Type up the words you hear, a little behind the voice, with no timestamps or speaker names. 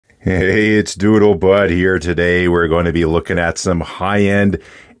Hey, it's Doodlebud here. Today we're going to be looking at some high-end,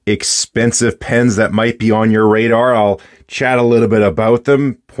 expensive pens that might be on your radar. I'll chat a little bit about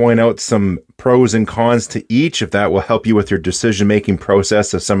them, point out some pros and cons to each, if that will help you with your decision-making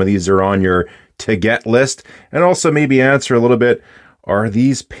process if some of these are on your to-get list, and also maybe answer a little bit, are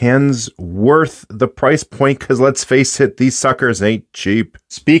these pens worth the price point? Because let's face it, these suckers ain't cheap.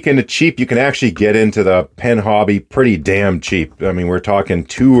 Speaking of cheap, you can actually get into the pen hobby pretty damn cheap. I mean, we're talking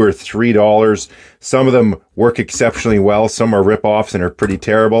 $2 or $3. Some of them work exceptionally well. Some are rip-offs and are pretty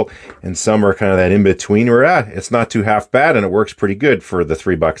terrible. And some are kind of that in-between where it's not too half bad and it works pretty good for the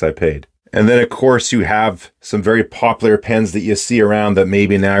 $3 I paid. And then, of course, you have some very popular pens that you see around that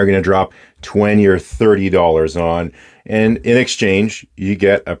maybe now you're going to drop $20 or $30 on. And in exchange, you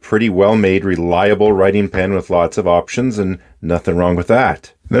get a pretty well-made, reliable writing pen with lots of options, and nothing wrong with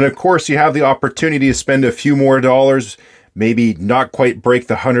that. Then, of course, you have the opportunity to spend a few more dollars, maybe not quite break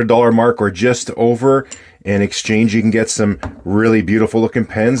the $100 mark or just over. In exchange, you can get some really beautiful-looking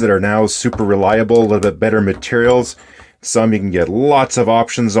pens that are now super reliable, a little bit better materials. Some you can get lots of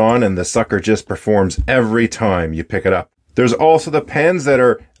options on, and the sucker just performs every time you pick it up. There's also the pens that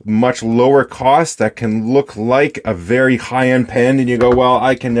are much lower cost that can look like a very high-end pen, and you go, well,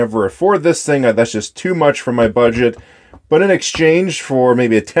 I can never afford this thing. That's just too much for my budget. But in exchange for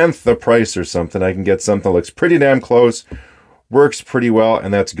maybe a tenth the price or something, I can get something that looks pretty damn close, works pretty well,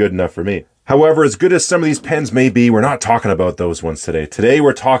 and that's good enough for me. However, as good as some of these pens may be, we're not talking about those ones today. Today,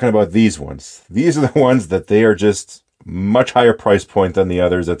 we're talking about these ones. These are the ones that they are just much higher price point than the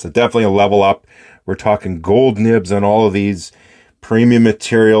others. It's definitely a level up. We're talking gold nibs on all of these, premium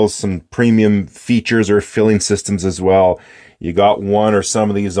materials, some premium features or filling systems as well. You got one or some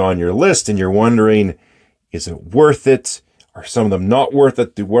of these on your list and you're wondering, is it worth it? Are some of them not worth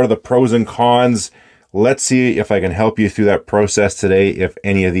it? What are the pros and cons? Let's see if I can help you through that process today if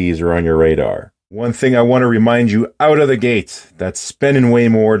any of these are on your radar. One thing I want to remind you out of the gate, that spending way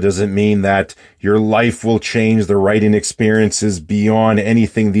more doesn't mean that your life will change. The writing experience is beyond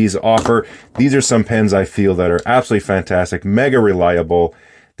anything these offer. These are some pens I feel that are absolutely fantastic, mega reliable.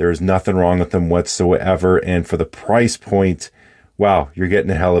 There's nothing wrong with them whatsoever. And for the price point, wow, you're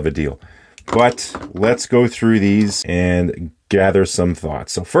getting a hell of a deal. But let's go through these and gather some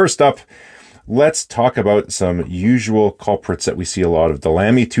thoughts. So first up, let's talk about some usual culprits that we see a lot of. The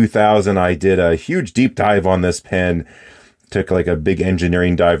Lamy 2000, I did a huge deep dive on this pen. Took like a big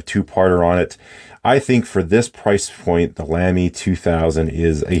engineering dive, two-parter on it. I think for this price point, the Lamy 2000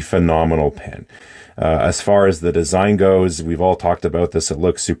 is a phenomenal pen. As far as the design goes, we've all talked about this. It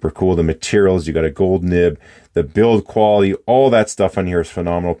looks super cool. The materials, you got a gold nib, the build quality, all that stuff on here is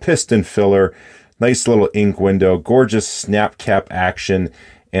phenomenal. Piston filler, nice little ink window, gorgeous snap cap action.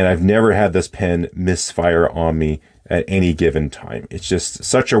 And I've never had this pen misfire on me at any given time. It's just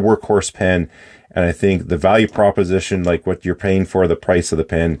such a workhorse pen. And I think the value proposition, like what you're paying for the price of the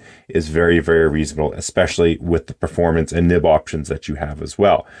pen, is very, very reasonable, especially with the performance and nib options that you have as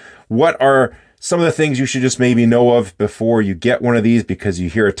well. What are some of the things you should just maybe know of before you get one of these? Because you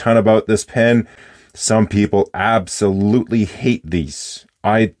hear a ton about this pen. Some people absolutely hate these.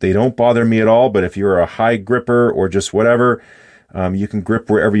 They don't bother me at all, but if you're a high gripper or just whatever, you can grip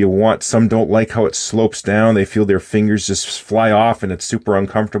wherever you want. Some don't like how it slopes down. They feel their fingers just fly off and it's super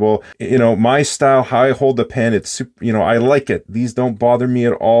uncomfortable. You know, my style, how I hold the pen, it's super, I like it. These don't bother me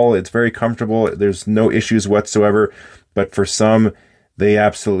at all. It's very comfortable. There's no issues whatsoever. But for some, they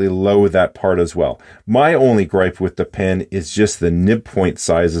absolutely loathe that part as well. My only gripe with the pen is just the nib point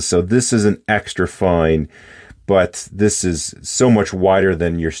sizes. So this is an extra fine, but this is so much wider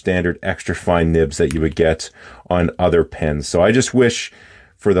than your standard extra fine nibs that you would get on other pens. So I just wish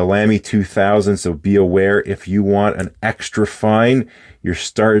for the Lamy 2000, so be aware if you want an extra fine, you're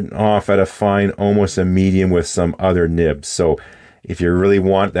starting off at a fine, almost a medium with some other nibs. So if you really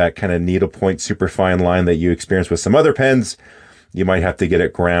want that kind of needlepoint super fine line that you experience with some other pens, you might have to get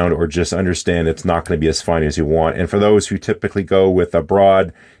it ground or just understand it's not going to be as fine as you want. And for those who typically go with a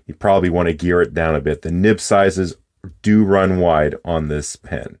broad, you probably want to gear it down a bit. The nib sizes do run wide on this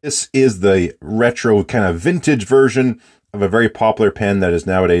pen. This is the retro kind of vintage version of a very popular pen that is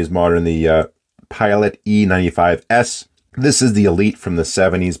nowadays modern, the Pilot E95S. This is the Elite from the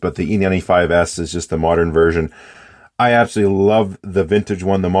 70s, but the E95S is just the modern version. I absolutely love the vintage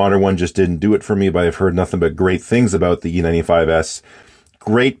one. The modern one just didn't do it for me, but I've heard nothing but great things about the E95S.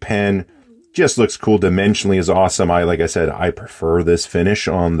 Great pen. Just looks cool. Dimensionally is awesome. Like I said, I prefer this finish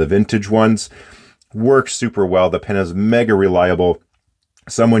on the vintage ones. Works super well. The pen is mega reliable.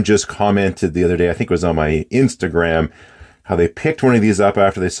 Someone just commented the other day, I think it was on my Instagram, how they picked one of these up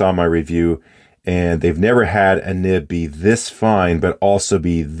after they saw my review and they've never had a nib be this fine, but also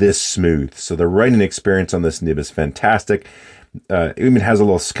be this smooth. So the writing experience on this nib is fantastic. It even has a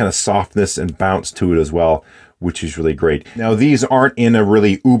little kind of softness and bounce to it as well, which is really great. Now, these aren't in a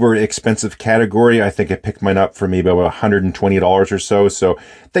really uber expensive category. I think I picked mine up for maybe about $120 or so. So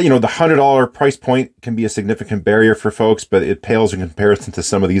that, you know, the $100 price point can be a significant barrier for folks, but it pales in comparison to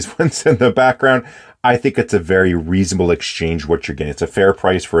some of these ones in the background. I think it's a very reasonable exchange what you're getting. It's a fair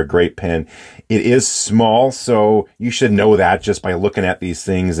price for a great pen. It is small, so you should know that just by looking at these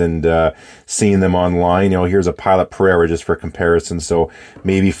things and seeing them online. You know, here's a Pilot Pereira just for comparison. So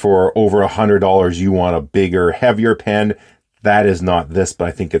maybe for over $100, you want a bigger, heavier pen. That is not this, but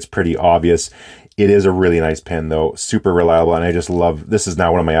I think it's pretty obvious. It is a really nice pen though, super reliable, and I just love, this is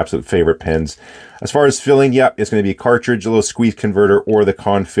now one of my absolute favorite pens. As far as filling, yeah, it's going to be a cartridge, a little squeeze converter, or the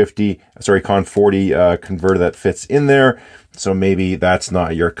Con 40 converter that fits in there. So maybe that's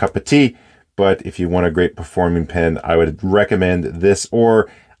not your cup of tea, but if you want a great performing pen, I would recommend this,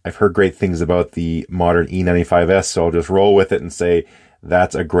 or I've heard great things about the modern E95S, so I'll just roll with it and say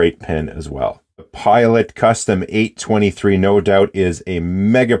that's a great pen as well. The Pilot Custom 823, no doubt, is a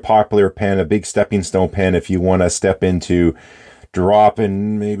mega popular pen, a big stepping stone pen if you want to step into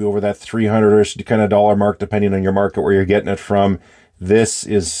dropping maybe over that $300-ish kind of dollar mark, depending on your market where you're getting it from. This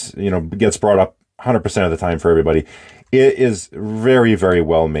is, you know, gets brought up 100% of the time for everybody. It is very, very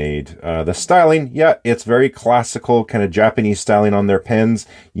well made. The styling, yeah, it's very classical, kind of Japanese styling on their pens.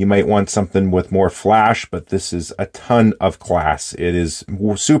 You might want something with more flash, but this is a ton of class. It is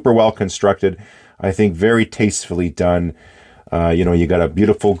super well constructed. I think very tastefully done. You know, you got a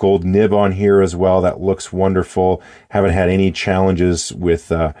beautiful gold nib on here as well. That looks wonderful. Haven't had any challenges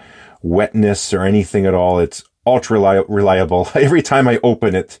with wetness or anything at all. It's ultra reliable. Every time I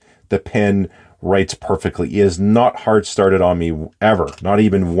open it, the pen writes perfectly. It is not hard started on me ever, not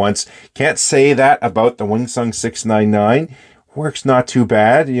even once. Can't say that about the Wingsung 699. Works not too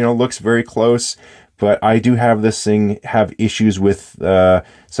bad, you know, looks very close, but I do have this thing have issues with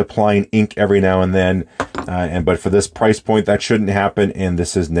supplying ink every now and then, but for this price point that shouldn't happen, and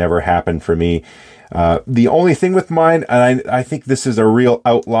this has never happened for me. The only thing with mine, and I think this is a real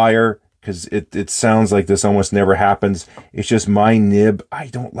outlier, because it sounds like this almost never happens. It's just my nib. I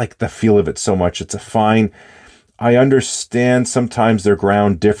don't like the feel of it so much. It's a fine. I understand sometimes they're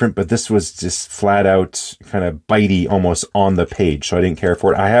ground different, but this was just flat out kind of bitey almost on the page, so I didn't care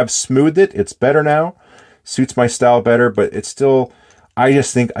for it. I have smoothed it. It's better now. Suits my style better, but it's still, I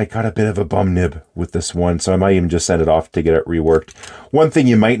just think I got a bit of a bum nib with this one, so I might even just send it off to get it reworked. One thing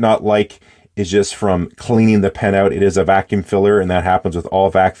you might not like is just from cleaning the pen out. It is a vacuum filler, and that happens with all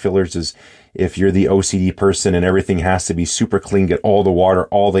vac fillers. Is if you're the OCD person and everything has to be super clean, get all the water,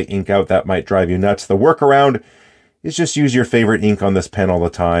 all the ink out, that might drive you nuts. The workaround is just use your favorite ink on this pen all the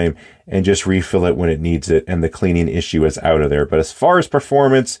time and just refill it when it needs it, and the cleaning issue is out of there. But as far as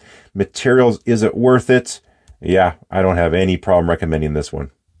performance, materials, is it worth it? Yeah, I don't have any problem recommending this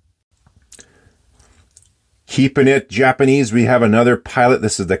one. Keeping it Japanese, we have another Pilot.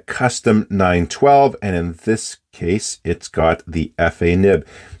 This is the Custom 912, and in this case, it's got the FA nib.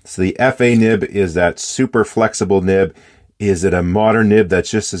 So the FA nib is that super flexible nib. Is it a modern nib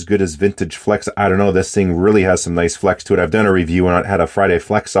that's just as good as vintage flex? I don't know. This thing really has some nice flex to it. I've done a review on it, had a Friday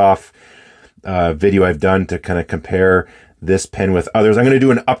Flex Off video I've done to kind of compare this pen with others. I'm going to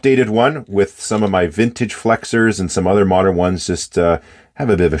do an updated one with some of my vintage flexers and some other modern ones, just have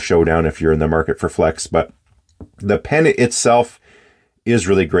a bit of a showdown if you're in the market for flex. But the pen itself is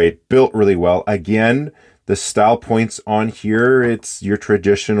really great, built really well. Again, the style points on here, it's your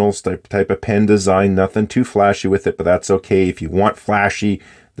traditional type of pen design, nothing too flashy with it, but that's okay. If you want flashy,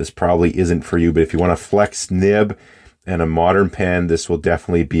 this probably isn't for you, but if you want a flex nib and a modern pen, this will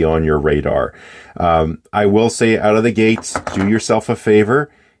definitely be on your radar. I will say out of the gates, do yourself a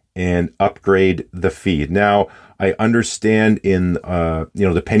favor and upgrade the feed. Now, I understand in, you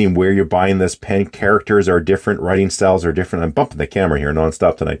know, depending where you're buying this pen, characters are different, writing styles are different. I'm bumping the camera here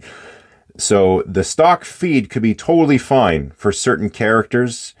nonstop tonight. So the stock feed could be totally fine for certain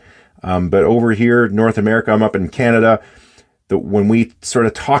characters. But over here, North America, I'm up in Canada, when we sort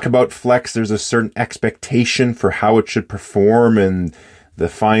of talk about flex, there's a certain expectation for how it should perform, and the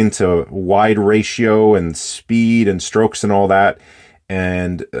fine to wide ratio and speed and strokes and all that.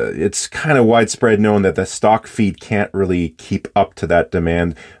 And it's kind of widespread known that the stock feed can't really keep up to that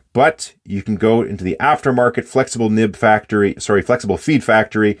demand. But you can go into the aftermarket flexible feed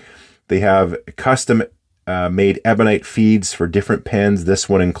factory. They have custom made ebonite feeds for different pens. This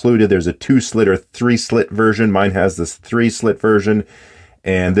one included. There's a 2-slit or 3-slit version. Mine has this 3-slit version.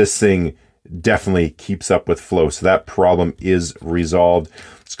 And this thing definitely keeps up with flow. So that problem is resolved.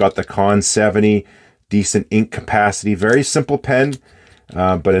 It's got the Con 70, decent ink capacity, very simple pen,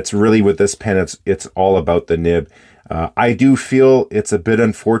 but it's really with this pen, it's all about the nib. I do feel it's a bit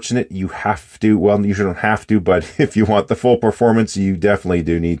unfortunate. You have to, well, you don't have to, but if you want the full performance, you definitely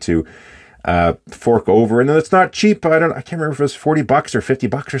do need to fork over. And then it's not cheap. I can't remember if it was $40 or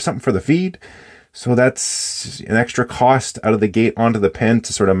 $50 or something for the feed. So that's an extra cost out of the gate onto the pen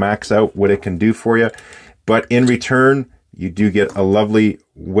to sort of max out what it can do for you. But in return, you do get a lovely,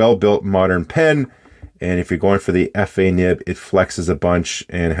 well-built modern pen. And if you're going for the FA nib, it flexes a bunch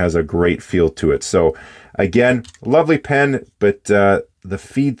and has a great feel to it. So again, lovely pen, but the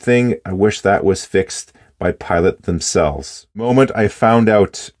feed thing, I wish that was fixed by Pilot themselves. The moment I found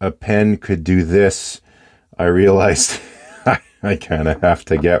out a pen could do this, I realized I kind of have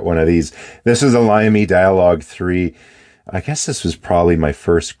to get one of these. This is a Lamy Dialogue 3. I guess this was probably my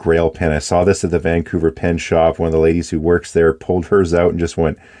first Grail pen. I saw this at the Vancouver pen shop. One of the ladies who works there pulled hers out and just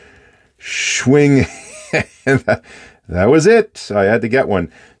went swing. And that was it. I had to get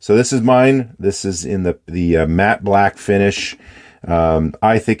one. So this is mine. This is in the matte black finish.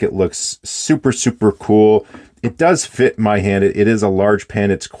 I think it looks super, super cool. It does fit my hand. It is a large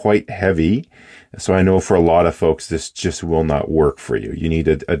pen. It's quite heavy. So I know for a lot of folks, this just will not work for you. You need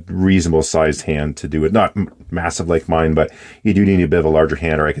a reasonable sized hand to do it. Not massive like mine, but you do need a bit of a larger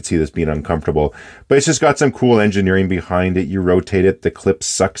hand, or I could see this being uncomfortable. But it's just got some cool engineering behind it. You rotate it, the clip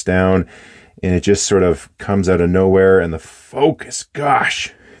sucks down, and it just sort of comes out of nowhere. And the focus,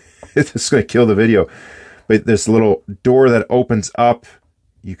 gosh, it's going to kill the video. But this little door that opens up,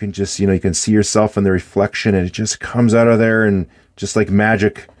 you can just, you can see yourself in the reflection, and it just comes out of there, and just like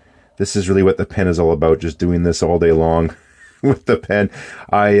magic. This is really what the pen is all about, just doing this all day long with the pen.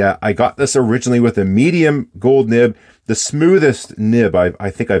 I got this originally with a medium gold nib, the smoothest nib I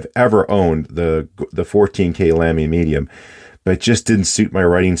think I've ever owned, the 14K Lamy medium, but it just didn't suit my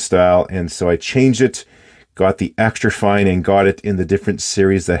writing style, and so I changed it, got the extra fine, and got it in the different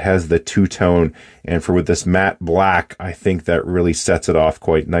series that has the two-tone, and with this matte black, I think that really sets it off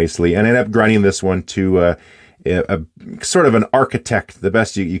quite nicely, and I ended up grinding this one to a sort of an architect, the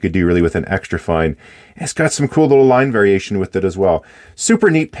best you could do really with an extra fine. It's got some cool little line variation with it as well. Super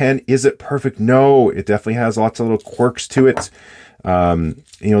neat pen. Is it perfect? No, it definitely has lots of little quirks to it.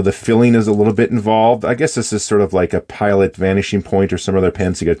 The filling is a little bit involved. I guess this is sort of like a Pilot Vanishing Point or some other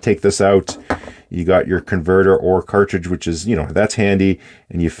pens. You got to take this out. You got your converter or cartridge, which is, that's handy,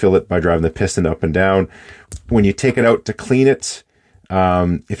 and you fill it by driving the piston up and down. When you take it out to clean it,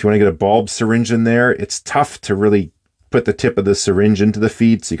 if you want to get a bulb syringe in there, it's tough to really put the tip of the syringe into the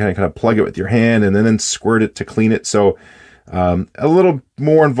feed. So you kind of plug it with your hand and then squirt it to clean it. So a little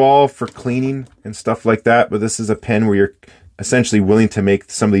more involved for cleaning and stuff like that. But this is a pen where you're essentially willing to make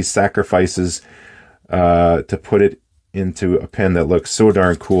some of these sacrifices to put it into a pen that looks so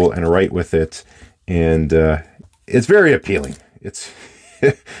darn cool and write with it. And it's very appealing. It's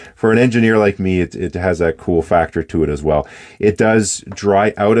for an engineer like me, it has that cool factor to it as well. It does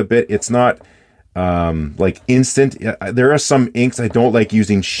dry out a bit. It's not like instant. There are some inks. I don't like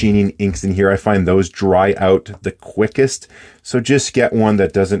using sheening inks in here. I find those dry out the quickest. So just get one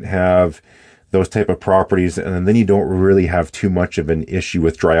that doesn't have those type of properties, and then you don't really have too much of an issue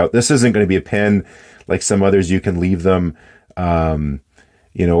with dry out. This isn't going to be a pen like some others. You can leave them,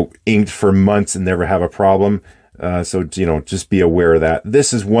 inked for months and never have a problem. So, just be aware of that.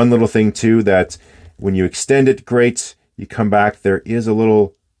 This is one little thing too, that when you extend it, great. You come back, there is a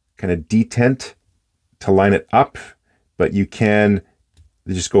little kind of detent to line it up, but you can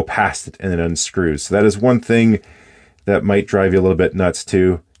just go past it and it unscrews. So that is one thing that might drive you a little bit nuts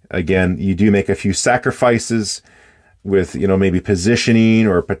too. Again, you do make a few sacrifices with, maybe positioning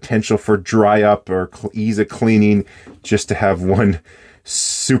or potential for dry up or ease of cleaning just to have one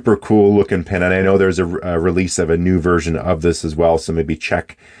super cool looking pen. And I know there's a release of a new version of this as well, so maybe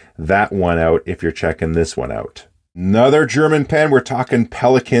check that one out if you're checking this one out. Another German pen, we're talking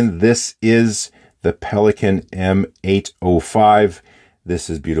Pelikan. This is the Pelikan M805.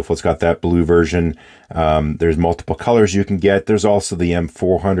 This is beautiful. It's got that blue version. There's multiple colors you can get. There's also the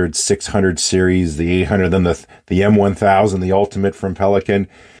M400, 600 series, the 800, then the M1000, the ultimate from Pelikan.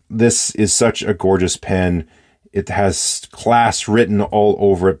 This is such a gorgeous pen. It has class written all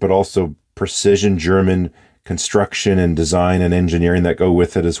over it, but also precision German construction and design and engineering that go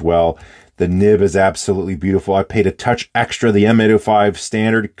with it as well. The nib is absolutely beautiful. I paid a touch extra. The M805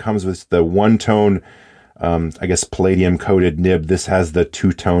 standard comes with the one-tone, palladium coated nib. This has the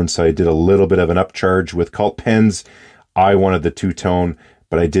two-tone, so I did a little bit of an upcharge with Cult Pens. I wanted the two-tone,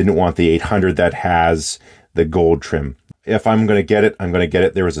 but I didn't want the 800 that has the gold trim. if I'm going to get it, I'm going to get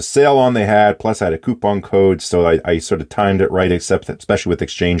it. There was a sale on they had, plus I had a coupon code, so I sort of timed it right, especially with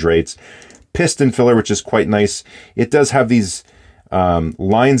exchange rates. Piston filler, which is quite nice. It does have these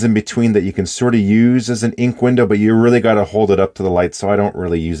lines in between that you can sort of use as an ink window, but you really got to hold it up to the light, so I don't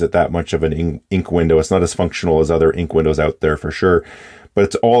really use it that much of an ink window. It's not as functional as other ink windows out there for sure, but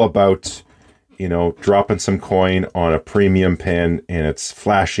it's all about, you know, dropping some coin on a premium pen, and it's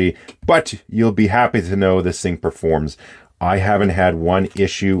flashy, but you'll be happy to know this thing performs. I haven't had one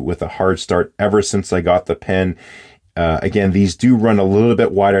issue with a hard start ever since I got the pen. Again, these do run a little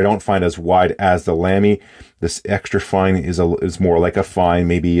bit wider. I don't find as wide as the Lamy. This extra fine is more like a fine,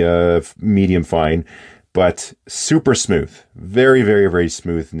 maybe a medium fine, but super smooth. Very, very, very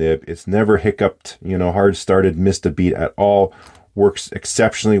smooth nib. It's never hiccuped, you know, hard started, missed a beat at all. Works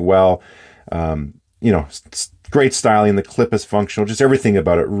exceptionally well. You know, great styling. The clip is functional. Just everything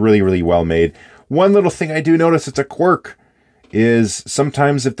about it really, really well made. One little thing I do notice, it's a quirk, is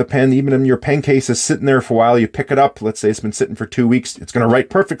sometimes if the pen, even in your pen case, is sitting there for a while, you pick it up, let's say it's been sitting for 2 weeks, it's going to write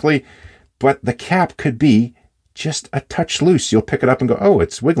perfectly, but the cap could be just a touch loose. You'll pick it up and go, oh,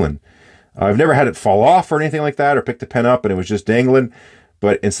 it's wiggling. I've never had it fall off or anything like that, or picked the pen up and it was just dangling,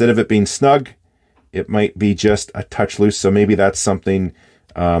 but instead of it being snug, it might be just a touch loose. So maybe that's something.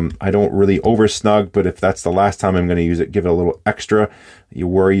 I don't really over snug, but if that's the last time I'm going to use it, give it a little extra. You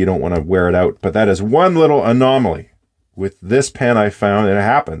worry you don't want to wear it out, but that is one little anomaly with this pen I found, and it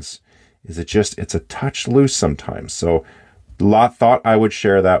happens, is it's a touch loose sometimes. So thought I would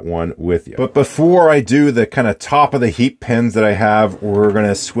share that one with you. But before I do the kind of top of the heap pens that I have, we're going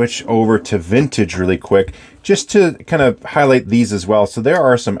to switch over to vintage really quick, just to kind of highlight these as well. So there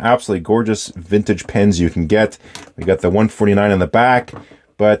are some absolutely gorgeous vintage pens you can get. We got the 149 on the back,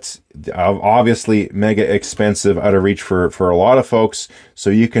 but obviously mega expensive, out of reach for a lot of folks. So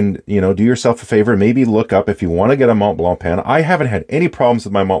you can, you know, do yourself a favor, maybe look up if you want to get a Mont Blanc pen. I haven't had any problems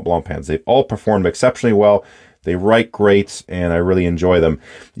with my Mont Blanc pens. They've all performed exceptionally well. They write great, and I really enjoy them.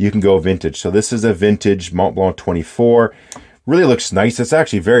 You can go vintage. So this is a vintage Mont Blanc 24. Really looks nice. It's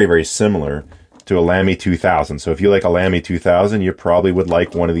actually very, very similar to a Lamy 2000. So if you like a Lamy 2000, you probably would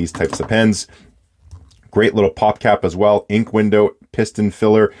like one of these types of pens. Great little pop cap as well. Ink window, piston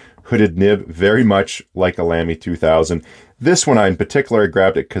filler, hooded nib, very much like a Lamy 2000. This one in particular, I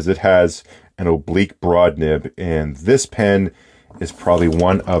grabbed it because it has an oblique broad nib, and this pen is probably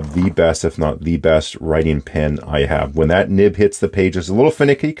one of the best, if not the best, writing pen I have. When that nib hits the page, it's a little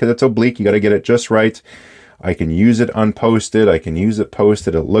finicky because it's oblique. You got to get it just right. I can use it unposted. I can use it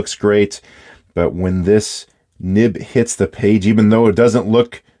posted. It looks great. But when this nib hits the page, even though it doesn't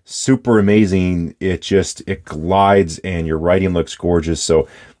look super amazing, it glides and your writing looks gorgeous. So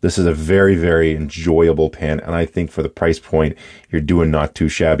this is a very, very enjoyable pen, and I think for the price point, you're doing not too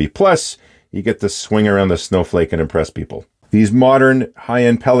shabby. Plus, you get to swing around the snowflake and impress people. These modern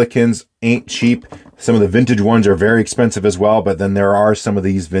high-end Pelicans ain't cheap. Some of the vintage ones are very expensive as well, but then there are some of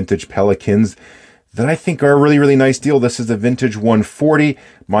these vintage Pelicans that I think are a really, really nice deal. This is a vintage 140.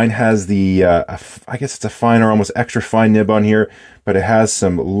 Mine has the, I guess it's a fine or almost extra fine nib on here, but it has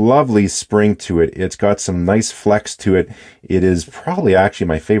some lovely spring to it. It's got some nice flex to it. It is probably actually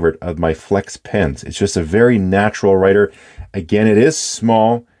my favorite of my flex pens. It's just a very natural writer. Again, it is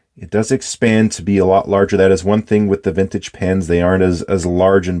small. It does expand to be a lot larger. That is one thing with the vintage pens. They aren't as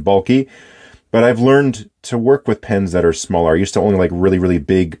large and bulky. But I've learned to work with pens that are smaller. I used to only like really, really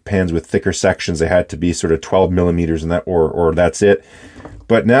big pens with thicker sections. They had to be sort of 12 millimeters and that, or that's it.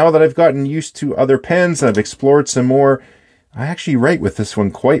 But now that I've gotten used to other pens and I've explored some more, I actually write with this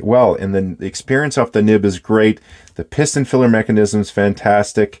one quite well. And then the experience off the nib is great. The piston filler mechanism is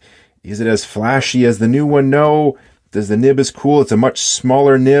fantastic. Is it as flashy as the new one? No. The nib is cool. It's a much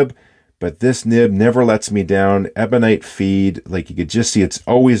smaller nib. But this nib never lets me down. Ebonite feed, like you could just see, it's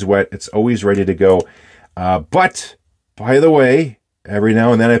always wet. It's always ready to go. But, by the way, every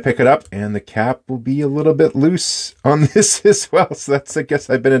now and then I pick it up and the cap will be a little bit loose on this as well. So that's, I guess,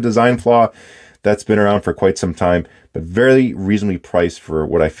 I've been a design flaw that's been around for quite some time, but very reasonably priced for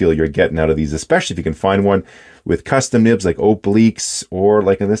what I feel you're getting out of these, especially if you can find one with custom nibs like obliques, or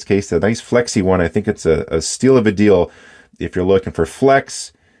like in this case, a nice flexy one. I think it's a steal of a deal if you're looking for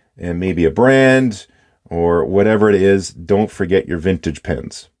flex and maybe a brand or whatever it is. Don't forget your vintage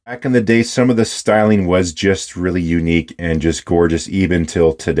pens. Back in the day, some of the styling was just really unique and just gorgeous even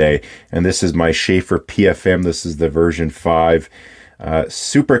till today. And this is my Schaefer PFM. This is the version 5.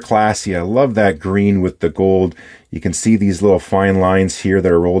 Super classy. I love that green with the gold. You can see these little fine lines here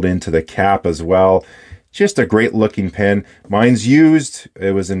that are rolled into the cap as well. Just a great looking pen. Mine's used.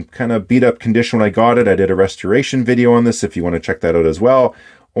 It was in kind of beat up condition when I got it. I did a restoration video on this if you want to check that out as well.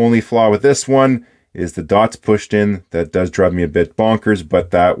 Only flaw with this one is the dots pushed in. That does drive me a bit bonkers,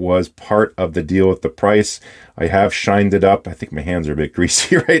 but that was part of the deal with the price. I have shined it up. I think my hands are a bit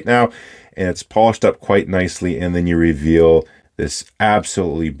greasy right now, and it's polished up quite nicely, and then you reveal this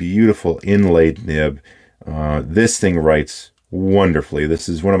absolutely beautiful inlaid nib. This thing writes wonderfully. This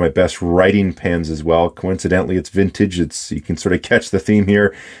is one of my best writing pens as well. Coincidentally, it's vintage. You can sort of catch the theme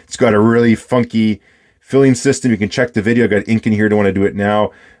here. It's got a really funky filling system. You can check the video. I got ink in here. Don't want to do it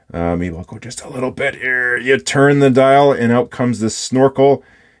now. Maybe I'll go just a little bit here. You turn the dial and out comes this snorkel,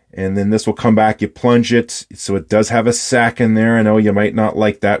 and then this will come back. You plunge it, so it does have a sack in there. I know you might not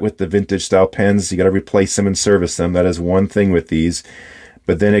like that with the vintage style pens. You got to replace them and service them. That is one thing with these,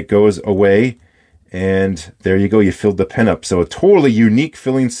 but then it goes away. And there you go, you filled the pen up. So a totally unique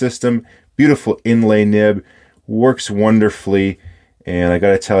filling system, beautiful inlay nib, works wonderfully. And I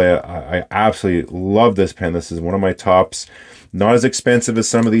got to tell you, I absolutely love this pen. This is one of my tops. Not as expensive as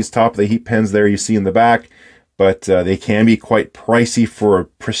some of these top of the heat pens there you see in the back, but they can be quite pricey for a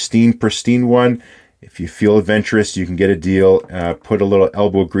pristine one. If you feel adventurous, you can get a deal, put a little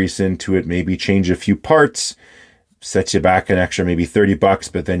elbow grease into it, maybe change a few parts. Sets you back an extra maybe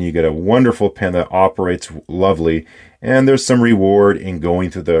 $30, but then you get a wonderful pen that operates lovely, and there's some reward in going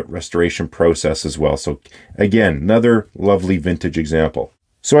through the restoration process as well. So again, another lovely vintage example.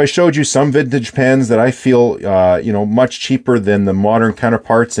 So I showed you some vintage pens that I feel much cheaper than the modern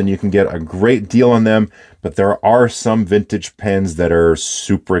counterparts, and you can get a great deal on them, but there are some vintage pens that are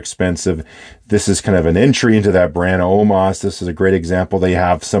super expensive. This is kind of an entry into that brand, Omas. This is a great example. They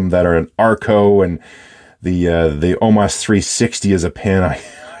have some that are an Arco, and the Omas 360 is a pen I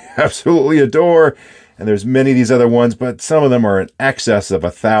absolutely adore, and there's many of these other ones, but some of them are in excess of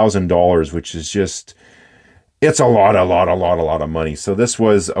 $1,000, which is just, it's a lot of money. So this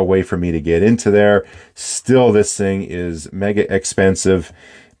was a way for me to get into there. Still, this thing is mega expensive,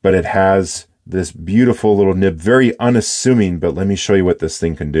 but it has this beautiful little nib, very unassuming, but let me show you what this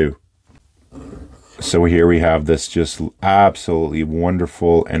thing can do. So here we have this just absolutely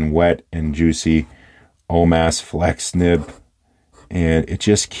wonderful and wet and juicy Omas Flex nib, and it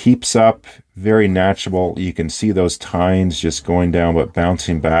just keeps up very natural. You can see those tines just going down but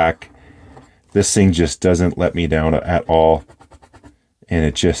bouncing back. This thing just doesn't let me down at all, and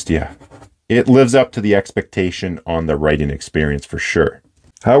it just, yeah, it lives up to the expectation on the writing experience for sure.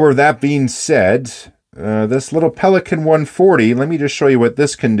 However, that being said, this little Pelican 140, let me just show you what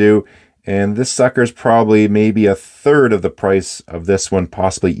this can do, and this sucker's probably maybe a third of the price of this one,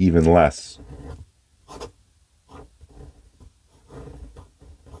 possibly even less.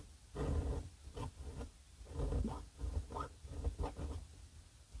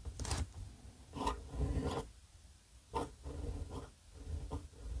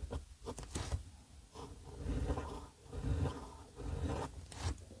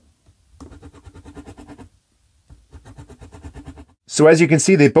 So as you can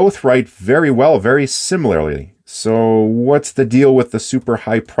see, they both write very well, very similarly. So what's the deal with the super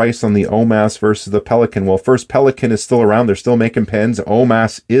high price on the Omas versus the Pelican? Well, first, Pelican is still around. They're still making pens.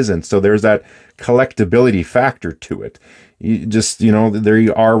 Omas isn't. So there's that collectability factor to it. You just, they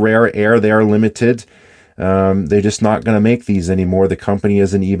are rare air. They are limited. They're just not going to make these anymore. The company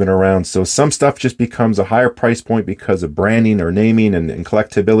isn't even around. So some stuff just becomes a higher price point because of branding or naming and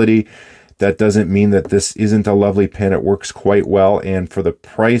collectability. That doesn't mean that this isn't a lovely pen. It works quite well. And for the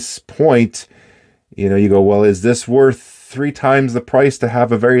price point, you go, well, is this worth 3 times the price to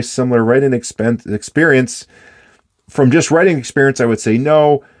have a very similar writing experience? From just writing experience, I would say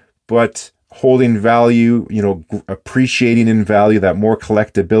no, but holding value, appreciating in value, that more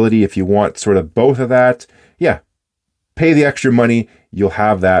collectability, if you want sort of both of that, yeah, pay the extra money. You'll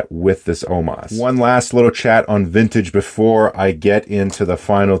have that with this Omas. One last little chat on vintage before I get into the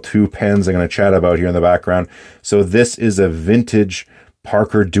final 2 pens I'm going to chat about here in the background. So this is a vintage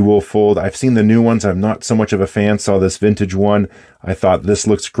Parker dual fold. I've seen the new ones. I'm not so much of a fan. Saw this vintage one. I thought this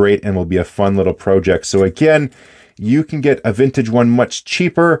looks great and will be a fun little project. So again, you can get a vintage one much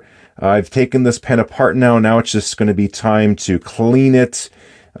cheaper. I've taken this pen apart now. Now it's just going to be time to clean it,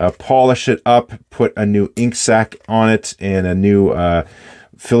 polish it up, put a new ink sac on it, and a new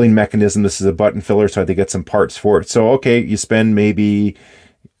filling mechanism. This is a button filler, so I had to get some parts for it. So, okay, you spend maybe,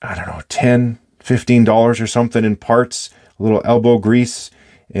 I don't know, $10, $15 or something in parts, a little elbow grease,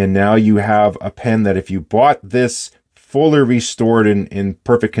 and now you have a pen that if you bought this fully restored in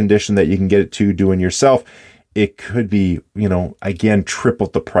perfect condition that you can get it to doing yourself, it could be, again,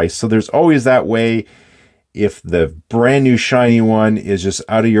 tripled the price. So there's always that way. If the brand new shiny one is just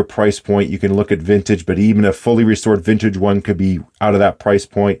out of your price point, you can look at vintage, but even a fully restored vintage one could be out of that price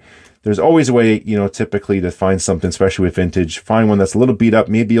point. There's always a way, typically to find something, especially with vintage. Find one that's a little beat up.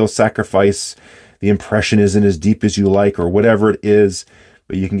 Maybe you'll sacrifice the impression isn't as deep as you like or whatever it is,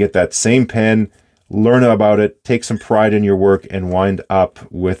 but you can get that same pen, learn about it, take some pride in your work, and wind up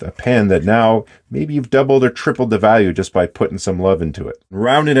with a pen that now maybe you've doubled or tripled the value just by putting some love into it.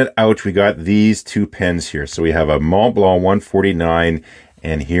 Rounding it out, we got these two pens here. So we have a Mont Blanc 149,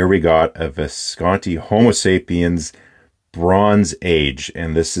 and here we got a Visconti Homo Sapiens Bronze Age,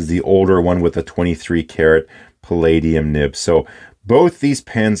 and this is the older one with a 23 karat palladium nib. So both these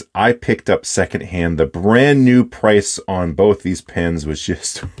pens I picked up secondhand. The brand new price on both these pens was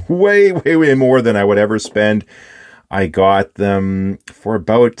just way more than I would ever spend. I got them for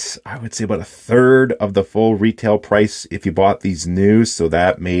about, I would say about a third of the full retail price if you bought these new. So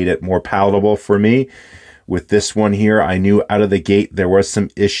that made it more palatable for me. With this one here, I knew out of the gate there was some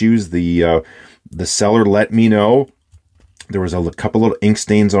issues. The seller let me know. There was a couple little ink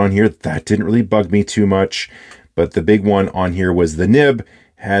stains on here. That didn't really bug me too much. But the big one on here was the nib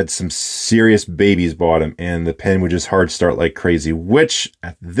had some serious baby's bottom, and the pen would just hard start like crazy, which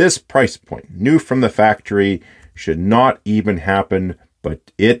at this price point, new from the factory, should not even happen,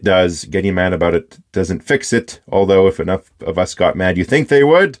 but it does. Getting mad about it doesn't fix it, although if enough of us got mad, you think they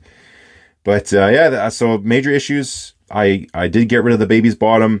would. But yeah, so major issues. I did get rid of the baby's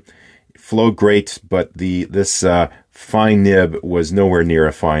bottom. It flowed great, but this fine nib was nowhere near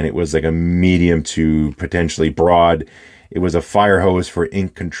a fine. It was like a medium to potentially broad. It was a fire hose for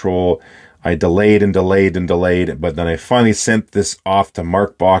ink control. I delayed and delayed and delayed, but then I finally sent this off to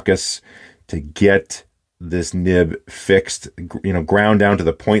Mark Bacchus to get this nib fixed, you know, ground down to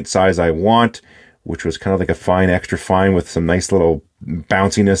the point size I want, which was kind of like a fine, extra fine with some nice little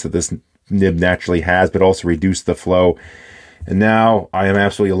bounciness that this nib naturally has, but also reduced the flow. And now I am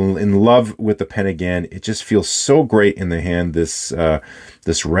absolutely in love with the pen again. It just feels so great in the hand. This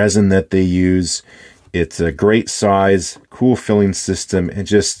resin that they use, it's a great size, cool filling system, and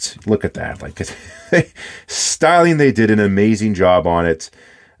just look at that. Like styling, they did an amazing job on it.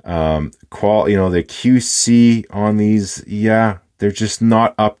 You know, the QC on these, yeah, they're just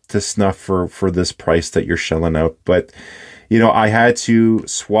not up to snuff for this price that you're shelling out. But you know, I had to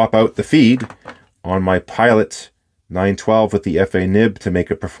swap out the feed on my Pilot 912 with the FA nib to make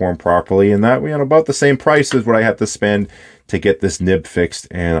it perform properly, and that, you know, about the same price as what I had to spend to get this nib fixed.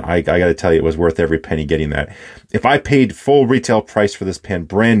 And I got to tell you, it was worth every penny getting that. If I paid full retail price for this pen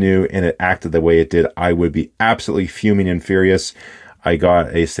brand new and it acted the way it did, I would be absolutely fuming and furious. I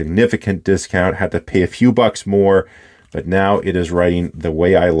got a significant discount, had to pay a few bucks more, but now it is writing the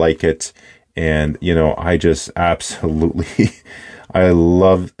way I like it. And, you know, I just absolutely, I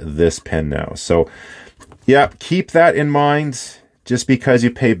love this pen now. So yeah, keep that in mind. Just because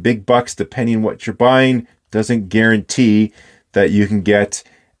you pay big bucks depending on what you're buying doesn't guarantee that you can get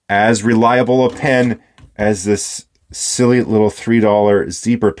as reliable a pen as this silly little $3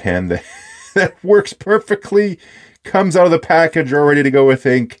 zebra pen that works perfectly, comes out of the package all ready to go with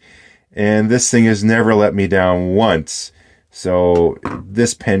ink, and this thing has never let me down once. So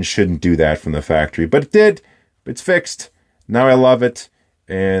this pen shouldn't do that from the factory, but it did. It's fixed. Now I love it,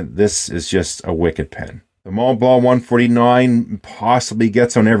 and this is just a wicked pen. The Mont Blanc 149 possibly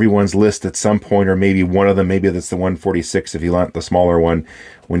gets on everyone's list at some point, or maybe one of them. Maybe that's the 146 if you want the smaller one.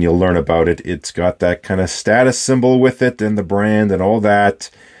 When you learn about it, it's got that kind of status symbol with it and the brand and all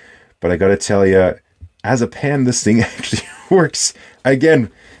that. But I got to tell you, as a pen, this thing actually works. Again,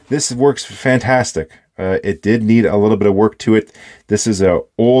 this works fantastic. It did need a little bit of work to it. This is a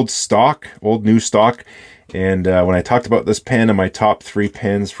old new stock. And when I talked about this pen and my top 3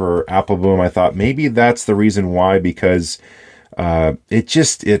 pens for Appleboom, I thought maybe that's the reason why, because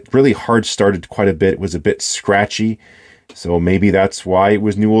it really hard started quite a bit. It was a bit scratchy. So maybe that's why it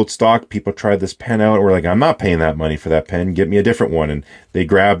was new old stock. People tried this pen out and were like, I'm not paying that money for that pen. Get me a different one. And they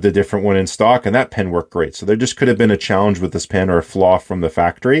grabbed a different one in stock, and that pen worked great. So there just could have been a challenge with this pen or a flaw from the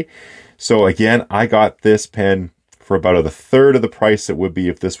factory. So again, I got this pen for about a third of the price it would be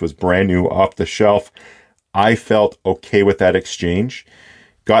if this was brand new off the shelf. I felt okay with that exchange.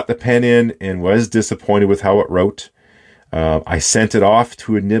 Got the pen in and was disappointed with how it wrote. I sent it off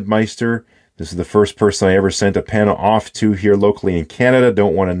to a Nibmeister. This is the first person I ever sent a pen off to here locally in Canada.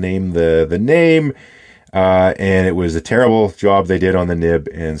 Don't want to name the name. And it was a terrible job they did on the nib.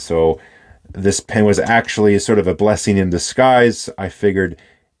 And so this pen was actually sort of a blessing in disguise. I figured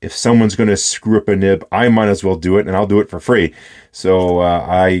if someone's going to screw up a nib, I might as well do it, and I'll do it for free. So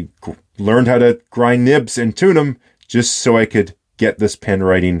I learned how to grind nibs and tune them just so I could get this pen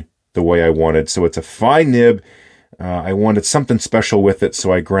writing the way I wanted. So it's a fine nib. I wanted something special with it,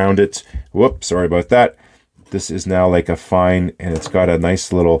 so I ground it. Whoops, sorry about that. This is now like a fine, and it's got a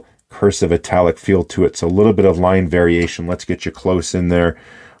nice little cursive italic feel to it. So a little bit of line variation. Let's get you close in there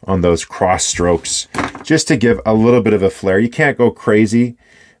on those cross strokes, just to give a little bit of a flair. You can't go crazy,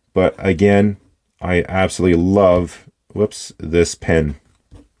 but again, I absolutely love, this pen.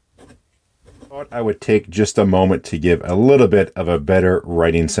 I would take just a moment to give a little bit of a better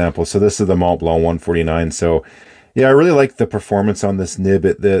writing sample. So this is the Mont Blanc 149. So yeah, I really like the performance on this nib.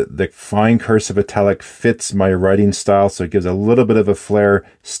 The fine cursive italic fits my writing style, so it gives a little bit of a flair.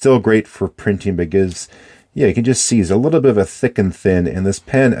 Still great for printing, but gives, yeah, you can just see it's a little bit of a thick and thin. And this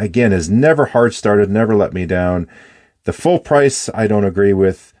pen, again, is never hard started, never let me down. The full price, I don't agree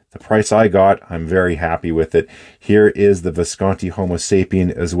with. The price I got, I'm very happy with it. Here is the Visconti Homo Sapien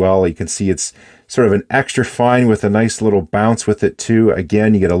as well. You can see it's sort of an extra fine with a nice little bounce with it too.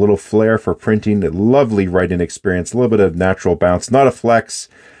 Again, you get a little flair for printing. A lovely writing experience. A little bit of natural bounce, not a flex.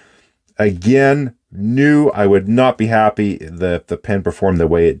 Again, new. I would not be happy if the pen performed the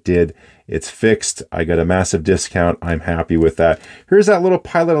way it did. It's fixed. I got a massive discount. I'm happy with that. Here's that little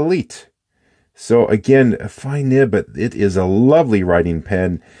Pilot Elite. So again, a fine nib, but it is a lovely writing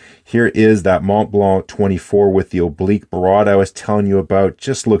pen. Here is that Mont Blanc 24 with the oblique broad I was telling you about.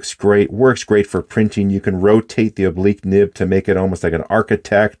 Just looks great, works great for printing. You can rotate the oblique nib to make it almost like an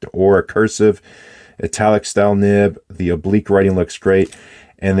architect or a cursive italic style nib. The oblique writing looks great.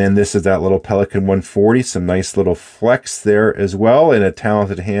 And then this is that little Pelican 140, some nice little flex there as well. In a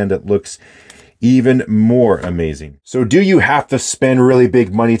talented hand, it looks even more amazing. So do you have to spend really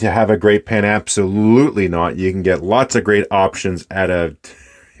big money to have a great pen? Absolutely not. You can get lots of great options at a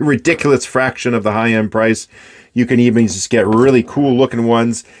ridiculous fraction of the high-end price. You can even just get really cool looking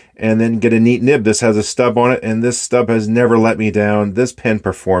ones and then get a neat nib. This has a stub on it, and this stub has never let me down. This pen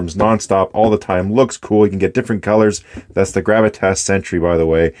performs nonstop all the time. Looks cool. You can get different colors. That's the Gravitas Century, by the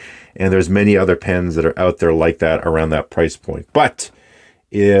way. And there's many other pens that are out there like that around that price point. But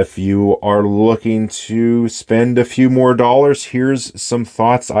if you are looking to spend a few more dollars, here's some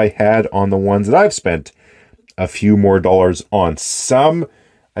thoughts I had on the ones that I've spent a few more dollars on. Some,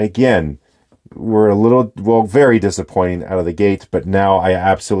 again, were a little, well, very disappointing out of the gate, but now I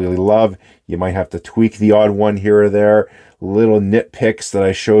absolutely love. You might have to tweak the odd one here or there, little nitpicks that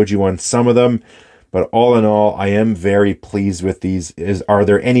I showed you on some of them. But all in all, I am very pleased with these. Are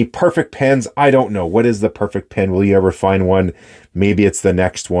there any perfect pens? I don't know. What is the perfect pen? Will you ever find one? Maybe it's the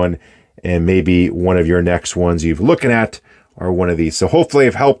next one, and maybe one of your next ones you've looking at are one of these. So hopefully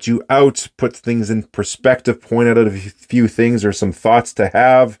I've helped you out, put things in perspective, pointed out a few things or some thoughts to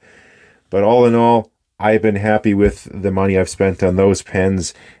have. But all in all, I've been happy with the money I've spent on those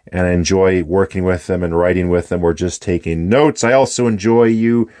pens, and I enjoy working with them and writing with them or just taking notes. I also enjoy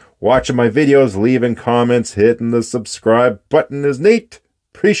you watching my videos, leaving comments, hitting the subscribe button is neat.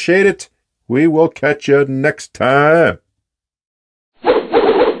 Appreciate it. We will catch you next time.